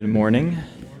Good morning.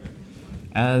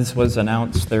 As was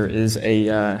announced, there is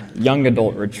a young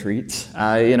adult retreat.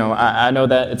 I know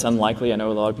that it's unlikely. I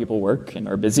know a lot of people work and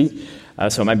are busy,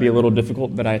 so it might be a little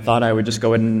difficult, but I thought I would just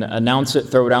go ahead and announce it,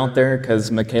 throw it out there, because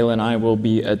Michaela and I will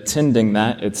be attending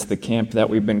that. It's the camp that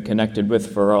we've been connected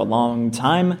with for a long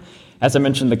time. As I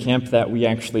mentioned, the camp that we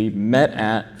actually met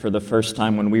at for the first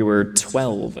time when we were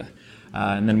 12,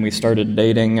 and then we started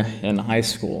dating in high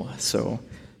school. So,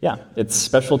 yeah, it's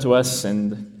special to us,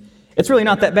 and it's really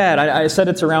not that bad. I said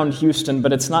it's around Houston,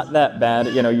 but it's not that bad.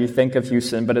 You know, you think of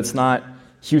Houston, but it's not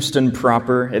Houston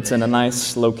proper. It's in a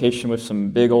nice location with some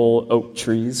big old oak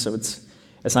trees, so it's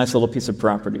a nice little piece of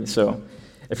property. So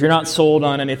if you're not sold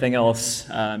on anything else,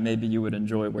 maybe you would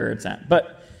enjoy where it's at.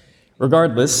 But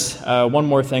regardless, one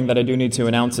more thing that I do need to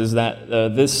announce is that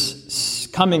this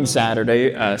coming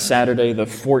Saturday, Saturday the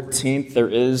 14th, there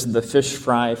is the Fish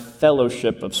Fry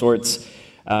Fellowship of sorts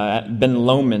at Ben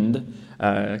Lomond,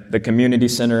 the community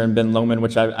center in Ben Lomond,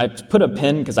 which I put a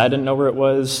pin because I didn't know where it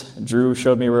was. Drew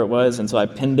showed me where it was, and so I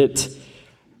pinned it.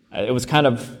 It was kind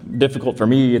of difficult for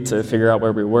me to figure out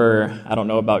where we were. I don't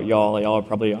know about y'all. Y'all are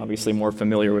probably obviously more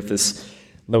familiar with this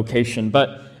location.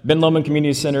 But Ben Lomond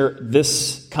Community Center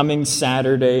this coming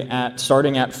Saturday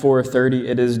starting at 4:30.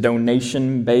 It is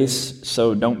donation-based,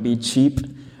 so don't be cheap.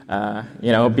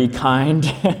 Be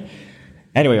kind.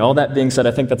 Anyway, all that being said,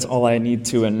 I think that's all I need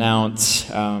to announce.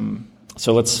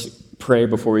 So let's pray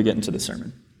before we get into the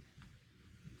sermon.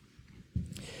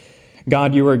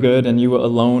 God, you are good, and you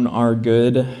alone are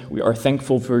good. We are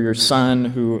thankful for your Son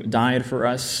who died for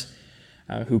us,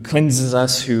 who cleanses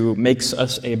us, who makes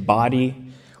us a body.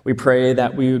 We pray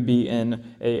that we would be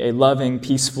in a loving,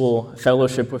 peaceful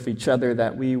fellowship with each other,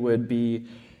 that we would be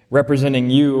representing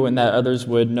you, and that others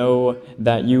would know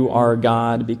that you are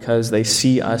God because they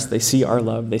see us, they see our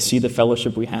love, they see the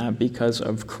fellowship we have because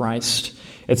of Christ.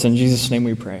 It's in Jesus' name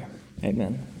we pray.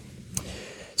 Amen.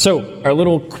 So, our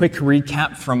little quick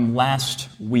recap from last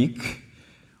week.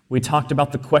 We talked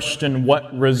about the question,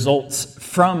 what results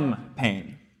from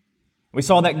pain? We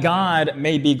saw that God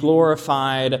may be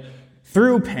glorified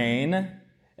through pain,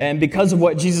 and because of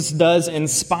what Jesus does in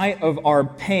spite of our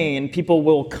pain, people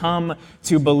will come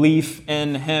to belief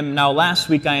in him. Now, last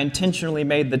week I intentionally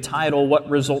made the title, What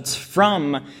Results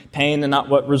from Pain, and not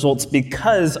What Results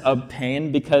Because of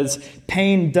Pain, because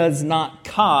pain does not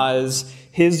cause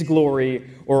his glory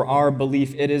or our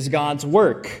belief. It is God's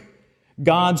work.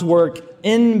 God's work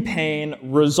in pain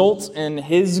results in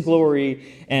his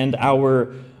glory and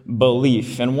our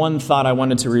belief. And one thought I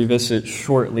wanted to revisit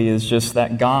shortly is just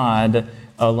that God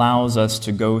allows us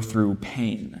to go through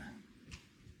pain.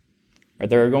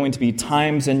 There are going to be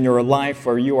times in your life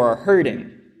where you are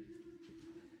hurting.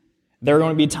 There are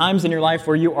going to be times in your life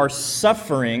where you are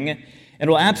suffering, and it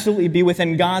will absolutely be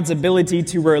within God's ability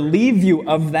to relieve you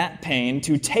of that pain,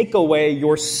 to take away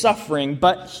your suffering,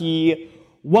 but he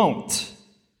won't.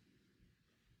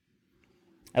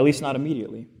 At least not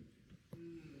immediately.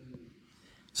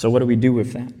 So what do we do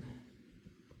with that?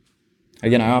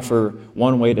 Again, I offer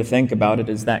one way to think about it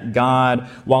is that God,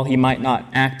 while he might not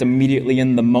act immediately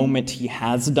in the moment he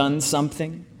has done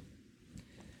something,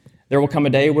 there will come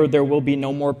a day where there will be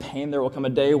no more pain. There will come a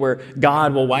day where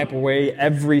God will wipe away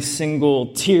every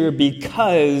single tear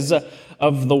because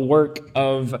of the work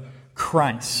of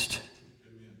Christ.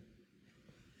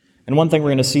 And one thing we're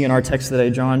going to see in our text today,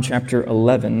 John chapter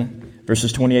 11,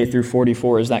 verses 28 through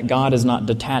 44, is that God is not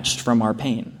detached from our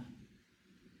pain.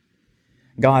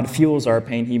 God feels our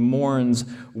pain. He mourns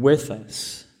with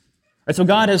us. Right, so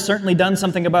God has certainly done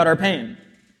something about our pain.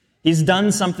 He's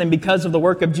done something because of the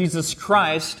work of Jesus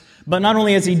Christ, but not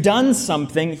only has he done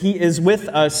something, he is with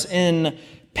us in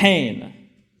pain.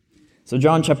 So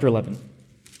John chapter 11.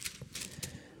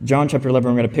 John chapter 11,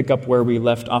 we're going to pick up where we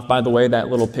left off. By the way, that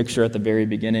little picture at the very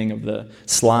beginning of the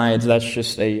slides, that's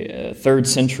just a 3rd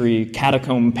century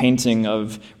catacomb painting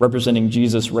of representing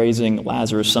Jesus raising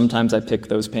Lazarus. Sometimes I pick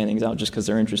those paintings out just because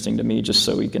they're interesting to me, just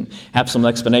so we can have some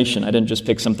explanation. I didn't just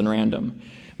pick something random.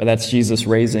 But that's Jesus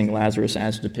raising Lazarus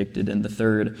as depicted in the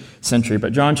 3rd century.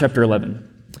 But John chapter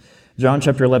 11. John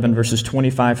chapter 11, verses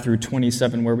 25 through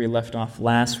 27, where we left off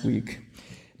last week.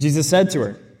 Jesus said to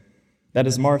her, that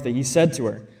is Martha, he said to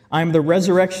her, I am the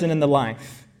resurrection and the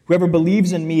life. Whoever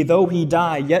believes in me, though he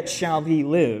die, yet shall he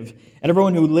live. And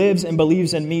everyone who lives and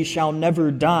believes in me shall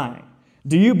never die.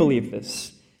 Do you believe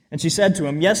this? And she said to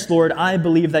him, Yes, Lord, I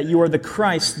believe that you are the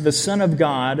Christ, the Son of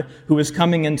God, who is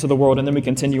coming into the world. And then we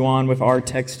continue on with our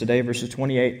text today, verses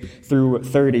 28 through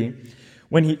 30.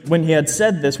 When she had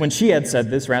said this,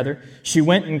 she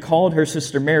went and called her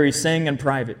sister Mary, saying in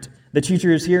private, The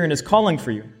teacher is here and is calling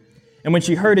for you. And when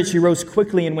she heard it, she rose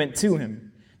quickly and went to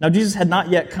him. Now, Jesus had not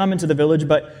yet come into the village,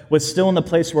 but was still in the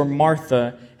place where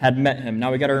Martha had met him.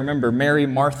 Now, we got to remember, Mary,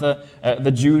 Martha,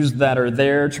 the Jews that are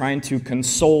there trying to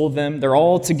console them, they're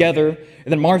all together.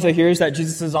 And then Martha hears that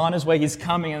Jesus is on his way, he's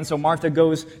coming, and so Martha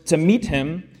goes to meet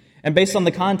him. And based on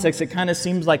the context, it kind of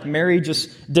seems like Mary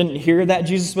just didn't hear that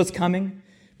Jesus was coming.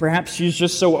 Perhaps she's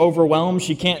just so overwhelmed,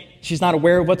 she's not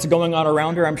aware of what's going on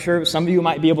around her. I'm sure some of you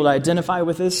might be able to identify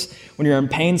with this. When you're in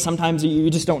pain, sometimes you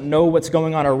just don't know what's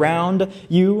going on around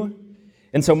you.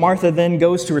 And so Martha then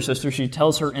goes to her sister. She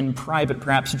tells her in private,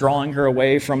 perhaps drawing her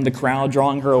away from the crowd,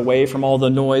 drawing her away from all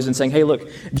the noise and saying, hey, look,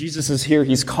 Jesus is here.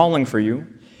 He's calling for you.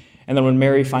 And then when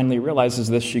Mary finally realizes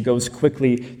this, she goes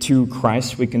quickly to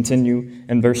Christ. We continue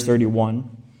in verse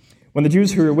 31. When the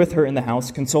Jews who were with her in the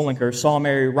house, consoling her, saw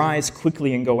Mary rise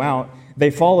quickly and go out,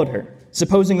 they followed her,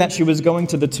 supposing that she was going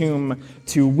to the tomb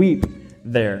to weep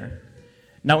there.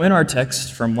 Now, in our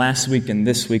text from last week and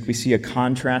this week, we see a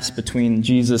contrast between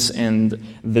Jesus and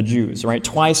the Jews, right?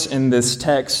 Twice in this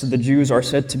text, the Jews are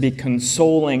said to be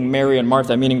consoling Mary and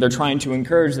Martha, meaning they're trying to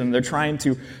encourage them, they're trying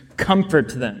to comfort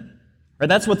them, right?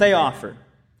 That's what they offer.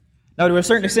 Now, to a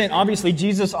certain extent, obviously,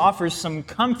 Jesus offers some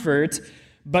comfort,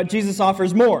 but Jesus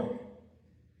offers more.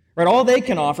 Right? All they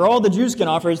can offer, all the Jews can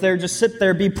offer, is they're just sit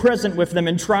there, be present with them,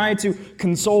 and try to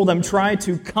console them, try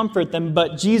to comfort them.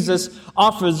 But Jesus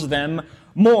offers them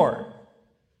more.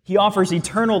 He offers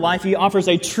eternal life. He offers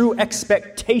a true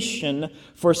expectation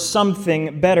for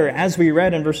something better. As we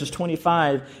read in verses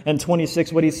 25 and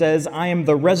 26, what he says, I am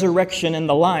the resurrection and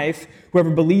the life.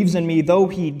 Whoever believes in me, though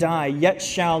he die, yet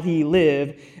shall he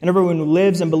live. And everyone who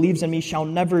lives and believes in me shall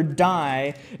never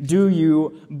die. Do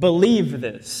you believe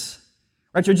this?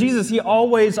 Right, so Jesus, he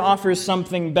always offers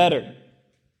something better.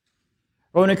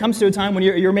 But when it comes to a time when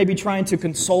you're maybe trying to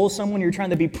console someone, you're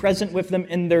trying to be present with them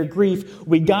in their grief,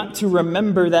 we got to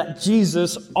remember that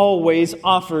Jesus always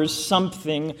offers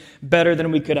something better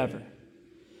than we could ever.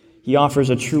 He offers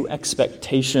a true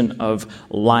expectation of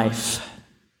life,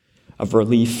 of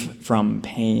relief from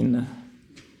pain,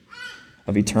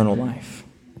 of eternal life.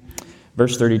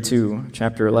 Verse 32,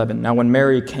 chapter 11. Now when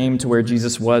Mary came to where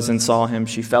Jesus was and saw him,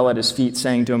 she fell at his feet,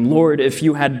 saying to him, Lord, if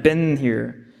you had been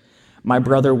here, my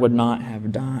brother would not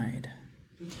have died.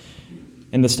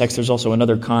 In this text, there's also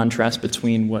another contrast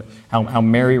between how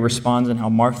Mary responds and how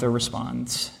Martha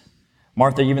responds.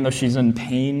 Martha, even though she's in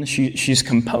pain, she's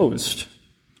composed.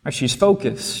 Right? She's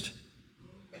focused.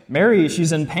 Mary,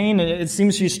 she's in pain, and it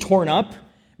seems she's torn up,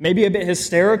 maybe a bit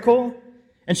hysterical,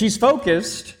 and she's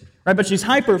focused. Right, but she's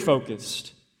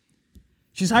hyper-focused.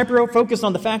 She's hyper-focused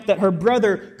on the fact that her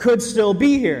brother could still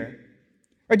be here.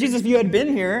 Right, Jesus, if you had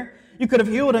been here, you could have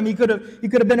healed him. You could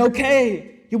have been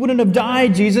okay. He wouldn't have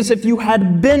died, Jesus, if you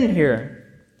had been here.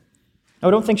 Now,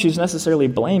 I don't think she's necessarily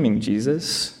blaming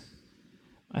Jesus.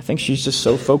 I think she's just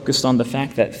so focused on the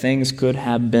fact that things could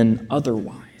have been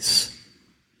otherwise.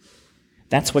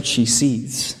 That's what she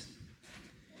sees.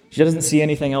 She doesn't see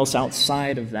anything else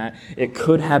outside of that. It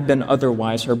could have been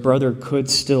otherwise. Her brother could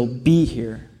still be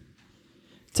here.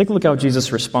 Take a look how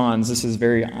Jesus responds. This is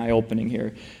very eye-opening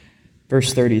here.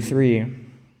 Verse 33,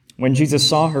 when Jesus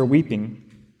saw her weeping,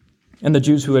 and the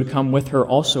Jews who had come with her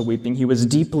also weeping, he was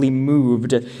deeply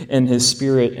moved in his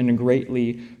spirit and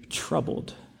greatly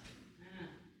troubled.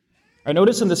 I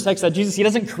notice in this text that Jesus, he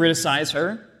doesn't criticize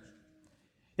her.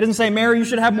 He doesn't say, Mary, you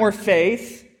should have more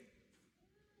faith.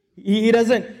 He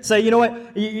doesn't say, you know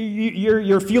what,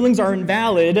 your feelings are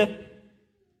invalid.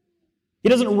 He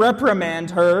doesn't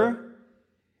reprimand her.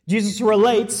 Jesus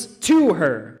relates to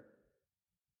her.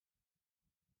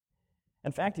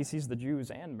 In fact, he sees the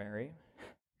Jews and Mary.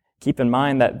 Keep in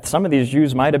mind that some of these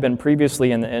Jews might have been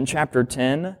previously in chapter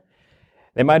 10.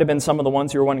 They might have been some of the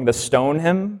ones who were wanting to stone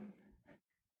him.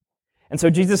 And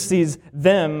so Jesus sees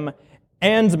them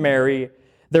and Mary.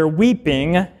 They're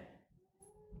weeping,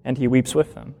 and he weeps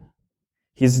with them.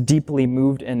 He's deeply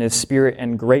moved in his spirit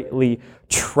and greatly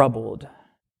troubled.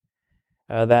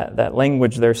 That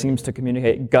language there seems to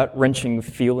communicate gut-wrenching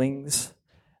feelings.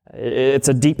 It's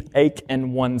a deep ache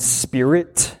in one's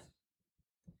spirit.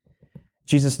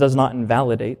 Jesus does not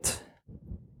invalidate.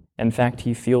 In fact,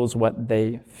 he feels what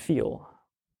they feel.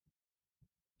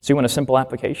 So you want a simple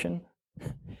application?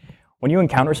 When you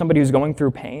encounter somebody who's going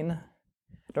through pain,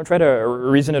 don't try to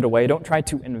reason it away. Don't try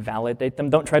to invalidate them.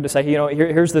 Don't try to say,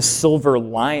 here's the silver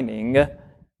lining.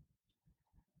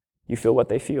 You feel what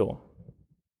they feel.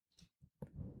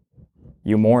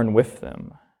 You mourn with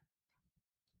them.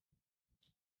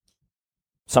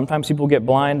 Sometimes people get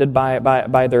blinded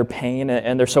by their pain,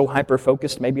 and they're so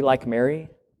hyper-focused, maybe like Mary.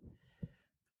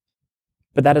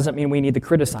 But that doesn't mean we need to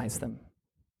criticize them.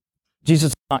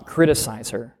 Jesus does not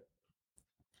criticize her.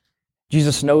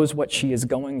 Jesus knows what she is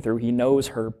going through. He knows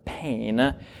her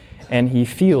pain, and he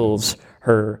feels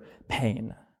her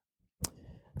pain.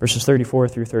 Verses 34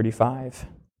 through 35.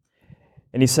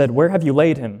 And he said, "Where have you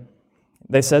laid him?"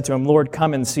 They said to him, "Lord,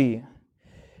 come and see."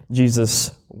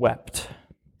 Jesus wept.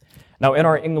 Now, in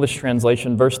our English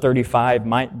translation, verse 35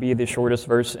 might be the shortest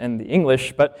verse in the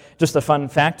English, but just a fun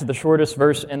fact, the shortest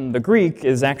verse in the Greek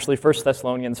is actually 1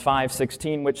 Thessalonians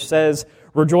 5:16, which says,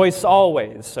 "Rejoice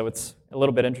always." So it's a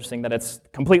little bit interesting that it's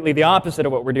completely the opposite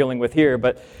of what we're dealing with here,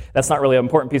 but that's not really an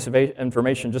important piece of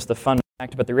information, just a fun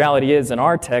fact. But the reality is, in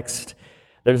our text,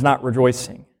 there's not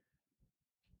rejoicing.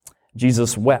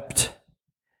 Jesus wept.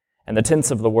 And the tense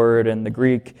of the word in the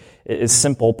Greek is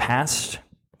simple past.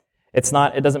 It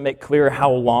doesn't make clear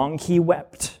how long he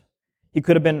wept. He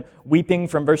could have been weeping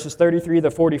from verses 33 to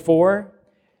 44.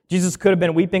 Jesus could have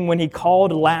been weeping when he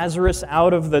called Lazarus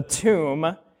out of the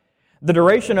tomb. The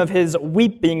duration of his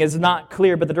weeping is not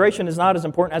clear, but the duration is not as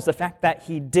important as the fact that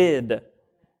he did.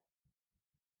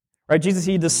 Right? Jesus,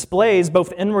 he displays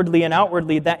both inwardly and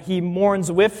outwardly that he mourns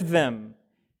with them.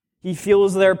 He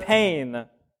feels their pain.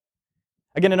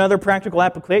 Again, another practical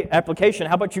application.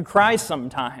 How about you cry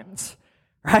sometimes?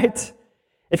 Right?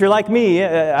 If you're like me,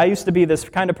 I used to be this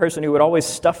kind of person who would always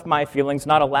stuff my feelings,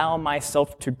 not allow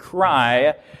myself to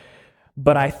cry,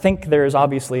 but I think there is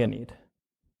obviously a need.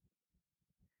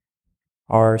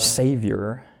 Our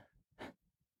Savior,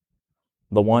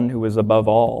 the one who is above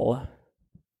all,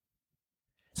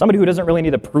 somebody who doesn't really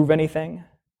need to prove anything,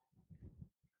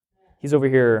 he's over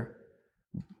here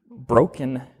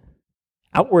broken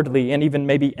outwardly and even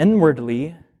maybe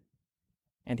inwardly,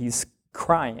 and he's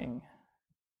crying.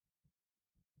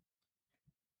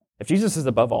 If Jesus is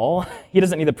above all, he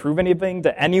doesn't need to prove anything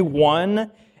to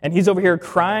anyone, and he's over here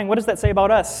crying. What does that say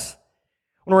about us?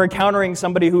 When we're encountering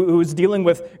somebody who's dealing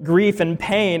with grief and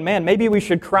pain, man, maybe we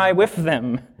should cry with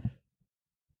them.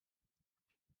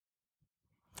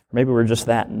 Maybe we're just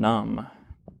that numb.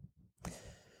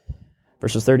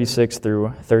 Verses 36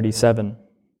 through 37.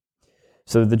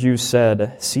 So the Jews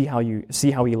said, see how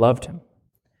he loved him.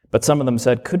 But some of them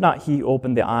said, could not he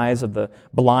open the eyes of the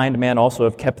blind man also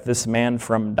have kept this man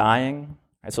from dying?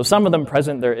 Right, so some of them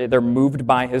present, they're moved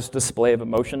by his display of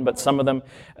emotion, but some of them,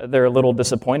 they're a little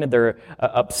disappointed. They're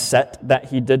upset that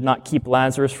he did not keep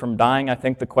Lazarus from dying. I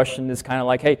think the question is kind of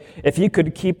like, hey, if he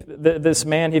could keep this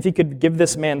man, if he could give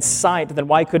this man sight, then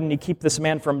why couldn't he keep this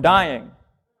man from dying?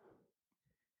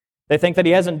 They think that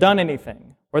he hasn't done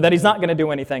anything, or that he's not going to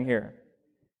do anything here.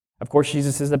 Of course,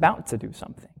 Jesus is about to do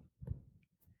something.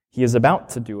 He is about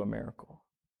to do a miracle.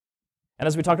 And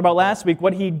as we talked about last week,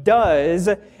 what he does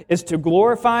is to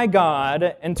glorify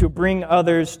God and to bring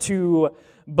others to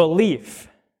belief.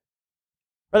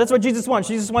 But that's what Jesus wants.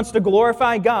 Jesus wants to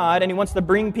glorify God and he wants to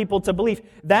bring people to belief.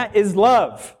 That is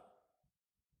love.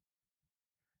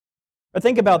 But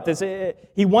think about this.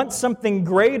 He wants something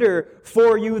greater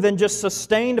for you than just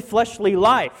sustained fleshly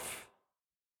life.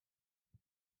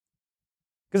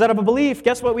 Because out of a belief,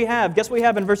 guess what we have? Guess what we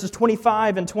have in verses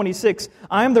 25 and 26?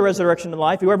 I am the resurrection and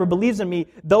life. Whoever believes in me,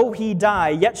 though he die,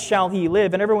 yet shall he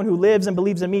live. And everyone who lives and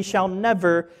believes in me shall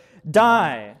never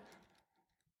die.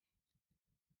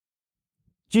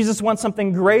 Jesus wants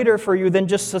something greater for you than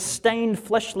just sustained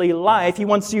fleshly life. He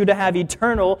wants you to have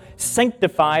eternal,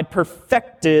 sanctified,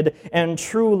 perfected, and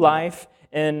true life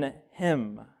in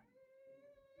him.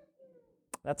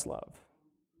 That's love.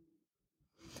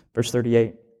 Verse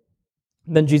 38.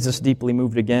 Then Jesus, deeply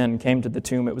moved again, came to the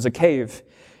tomb. It was a cave,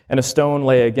 and a stone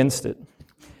lay against it.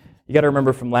 You got to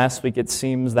remember from last week, it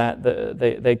seems that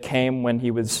they came when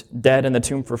he was dead in the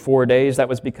tomb for 4 days. That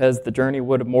was because the journey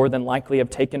would have more than likely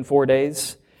have taken 4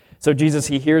 days. So Jesus,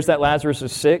 he hears that Lazarus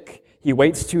is sick. He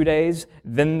waits 2 days.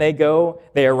 Then they go.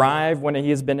 They arrive when he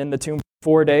has been in the tomb for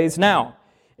 4 days. Now,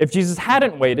 if Jesus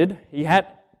hadn't waited,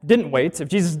 if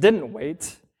Jesus didn't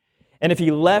wait, and if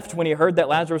he left when he heard that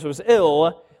Lazarus was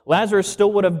ill, Lazarus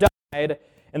still would have died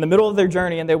in the middle of their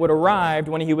journey, and they would have arrived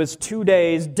when he was 2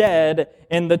 days dead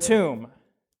in the tomb.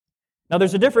 Now,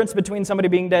 there's a difference between somebody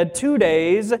being dead 2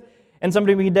 days and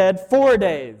somebody being dead 4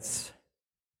 days.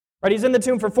 Right? He's in the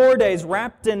tomb for 4 days,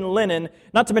 wrapped in linen.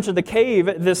 Not to mention the cave,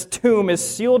 this tomb is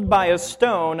sealed by a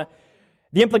stone.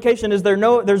 The implication is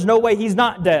there's no way he's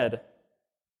not dead.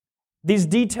 These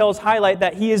details highlight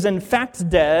that he is in fact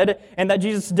dead and that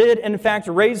Jesus did in fact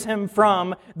raise him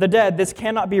from the dead. This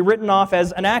cannot be written off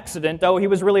as an accident. Oh, he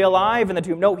was really alive in the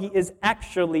tomb. No, he is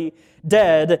actually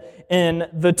dead in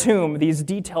the tomb. These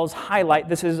details highlight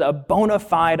this is a bona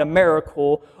fide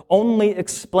miracle only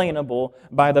explainable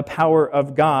by the power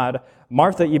of God.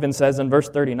 Martha even says in verse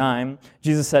 39,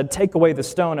 Jesus said, "Take away the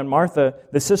stone." And Martha,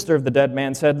 the sister of the dead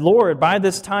man, said, "Lord, by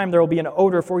this time there will be an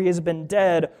odor, for he has been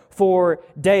dead 4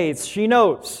 days." She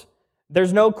knows.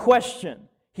 There's no question.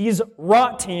 He's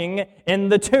rotting in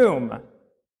the tomb.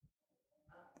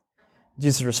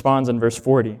 Jesus responds in verse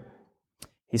 40.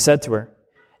 He said to her,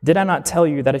 "Did I not tell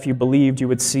you that if you believed, you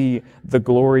would see the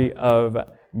glory of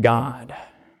God?"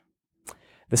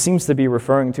 This seems to be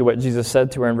referring to what Jesus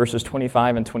said to her in verses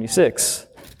 25 and 26.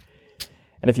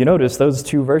 And if you notice, those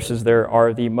 2 verses there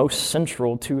are the most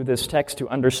central to this text, to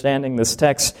understanding this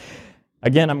text.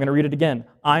 Again, I'm going to read it again.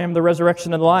 "I am the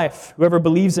resurrection and the life. Whoever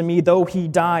believes in me, though he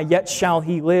die, yet shall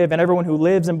he live. And everyone who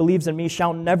lives and believes in me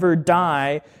shall never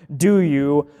die. Do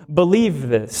you believe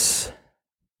this?"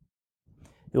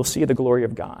 You'll see the glory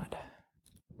of God.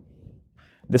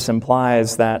 This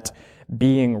implies that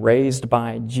being raised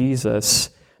by Jesus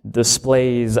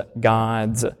displays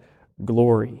God's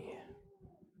glory.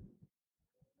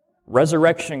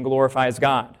 Resurrection glorifies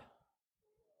God.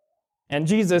 And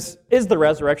Jesus is the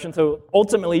resurrection, so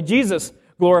ultimately Jesus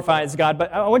glorifies God.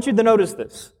 But I want you to notice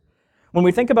this. When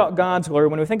we think about God's glory,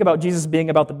 when we think about Jesus being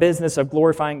about the business of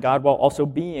glorifying God while also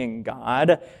being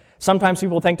God, sometimes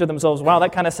people think to themselves, wow,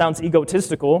 that kind of sounds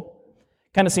egotistical,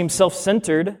 kind of seems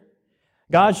self-centered.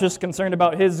 God's just concerned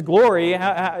about His glory.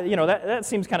 That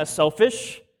seems kind of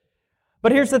selfish.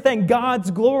 But here's the thing,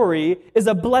 God's glory is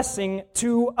a blessing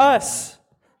to us.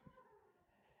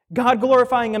 God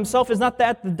glorifying Himself is not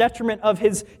at the detriment of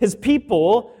His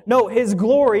people. No, His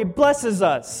glory blesses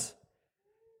us.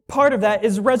 Part of that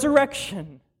is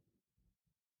resurrection.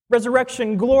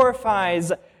 Resurrection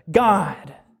glorifies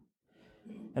God.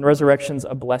 And resurrection's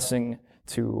a blessing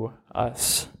to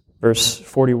us. Verse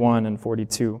 41 and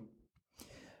 42.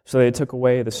 So they took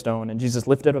away the stone, and Jesus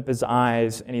lifted up His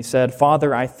eyes, and He said,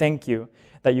 "Father, I thank you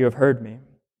that you have heard me.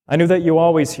 I knew that you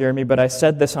always hear me, but I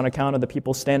said this on account of the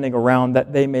people standing around,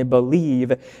 that they may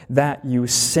believe that you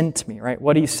sent me." Right?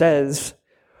 What He says,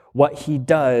 what He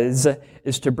does,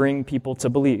 is to bring people to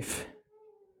belief.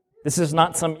 This is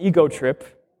not some ego trip.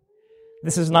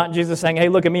 This is not Jesus saying, "Hey,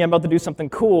 look at me, I'm about to do something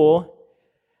cool."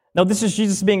 No, this is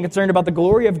Jesus being concerned about the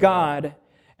glory of God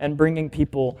and bringing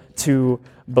people to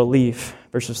belief.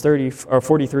 Verses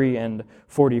 43 and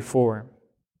 44.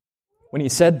 When He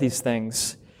said these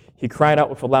things, He cried out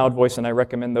with a loud voice, and I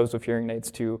recommend those with hearing aids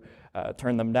to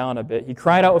turn them down a bit. He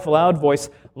cried out with a loud voice,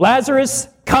 "Lazarus,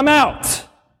 come out!"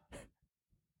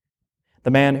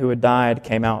 The man who had died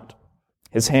came out,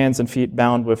 his hands and feet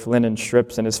bound with linen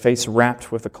strips, and his face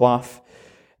wrapped with a cloth.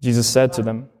 Jesus said to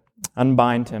them,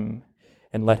 "Unbind him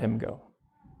and let him go."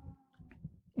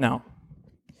 Now,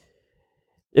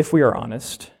 if we are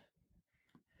honest,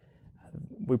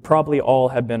 we probably all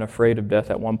have been afraid of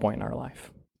death at one point in our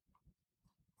life.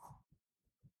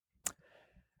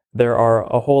 There are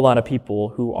a whole lot of people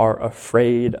who are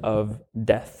afraid of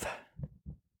death.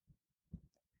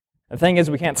 The thing is,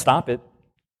 we can't stop it.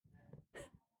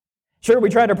 Sure, we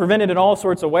try to prevent it in all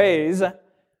sorts of ways.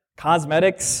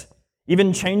 Cosmetics,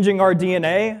 even changing our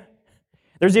DNA.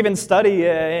 There's even study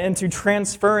into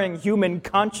transferring human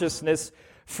consciousness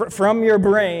from your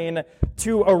brain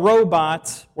to a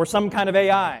robot or some kind of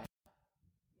AI.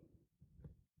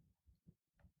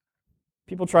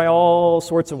 People try all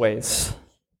sorts of ways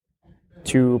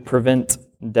to prevent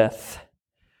death.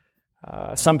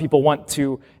 Some people want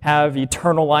to have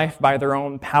eternal life by their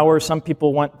own power. Some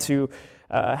people want to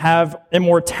have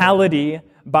immortality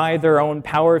by their own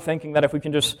power, thinking that if we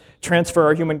can just transfer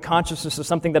our human consciousness to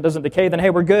something that doesn't decay, then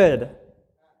hey, we're good.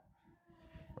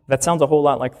 That sounds a whole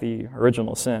lot like the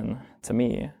original sin to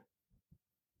me.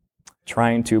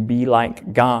 Trying to be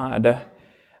like God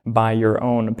by your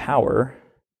own power.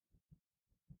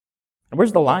 And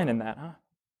where's the line in that, huh?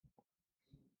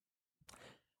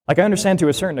 Like, I understand to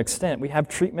a certain extent, we have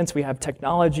treatments, we have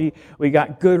technology, we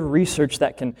got good research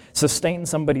that can sustain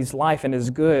somebody's life and is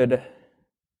good.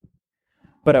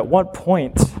 But at what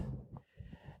point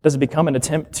does it become an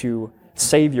attempt to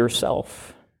save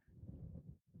yourself?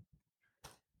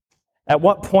 At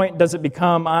what point does it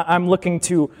become, I'm looking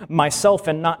to myself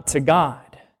and not to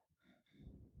God?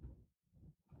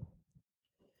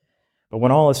 But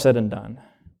when all is said and done,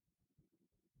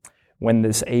 when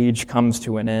this age comes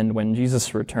to an end, when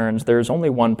Jesus returns, there's only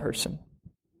one person.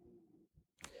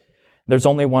 There's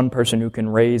only one person who can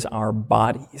raise our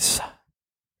bodies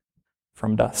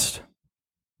from dust.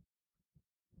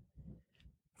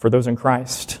 For those in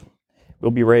Christ, we'll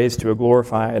be raised to a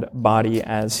glorified body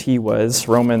as He was.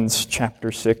 Romans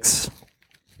chapter 6.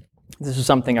 This is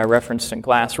something I referenced in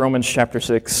class. Romans chapter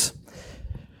 6,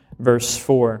 verse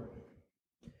 4.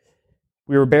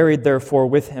 We were buried, therefore,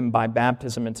 with him by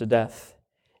baptism into death,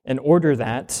 in order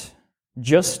that,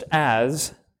 just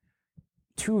as,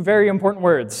 two very important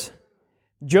words,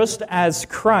 just as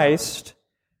Christ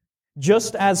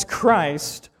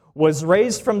was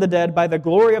raised from the dead by the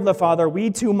glory of the Father, we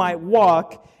too might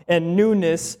walk in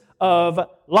newness of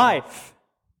life.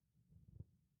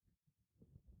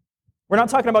 We're not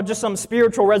talking about just some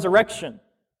spiritual resurrection.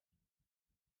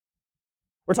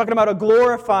 We're talking about a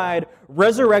glorified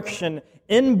resurrection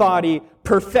in body,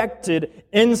 perfected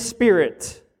in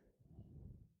spirit.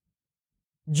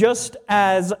 Just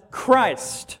as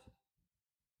Christ,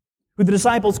 who the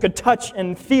disciples could touch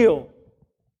and feel.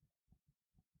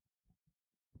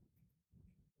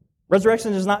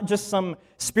 Resurrection is not just some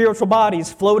spiritual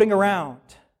bodies floating around.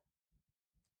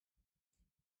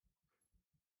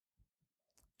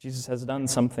 Jesus has done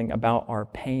something about our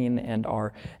pain and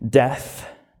our death.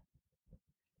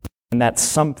 And that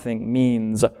something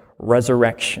means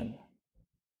resurrection.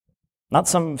 Not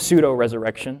some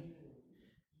pseudo-resurrection.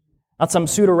 Not some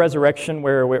pseudo-resurrection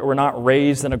where we're not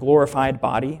raised in a glorified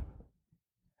body,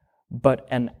 but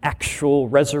an actual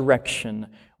resurrection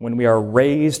when we are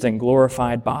raised in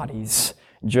glorified bodies,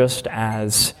 just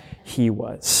as he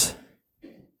was.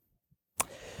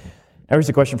 Now, here's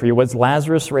the question for you. Was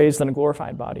Lazarus raised in a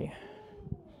glorified body?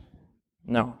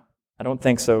 No, I don't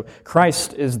think so.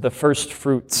 Christ is the first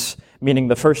fruits, meaning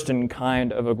the first in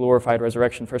kind of a glorified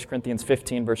resurrection, 1 Corinthians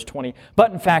 15, verse 20.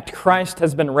 But in fact, Christ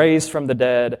has been raised from the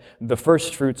dead, the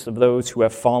first fruits of those who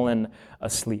have fallen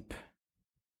asleep.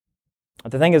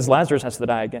 But the thing is, Lazarus has to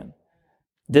die again.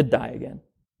 Did die again.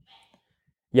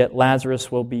 Yet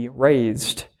Lazarus will be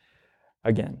raised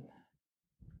again.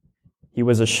 He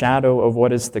was a shadow of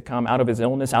what is to come. Out of his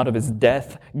illness, out of his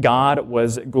death, God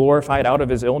was glorified. Out of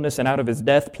his illness and out of his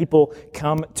death, people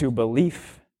come to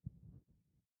belief.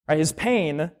 Right? His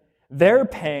pain, their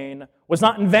pain, was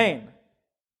not in vain.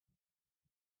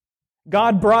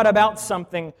 God brought about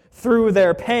something through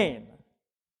their pain.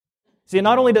 See,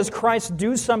 not only does Christ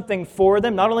do something for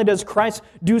them, not only does Christ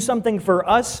do something for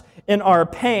us in our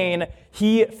pain,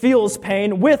 he feels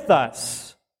pain with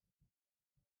us.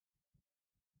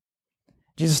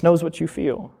 Jesus knows what you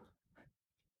feel.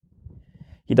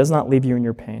 He does not leave you in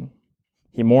your pain.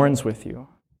 He mourns with you,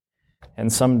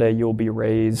 and someday you'll be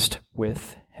raised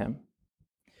with him.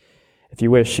 If you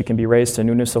wish, you can be raised to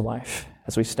newness of life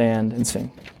as we stand and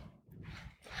sing.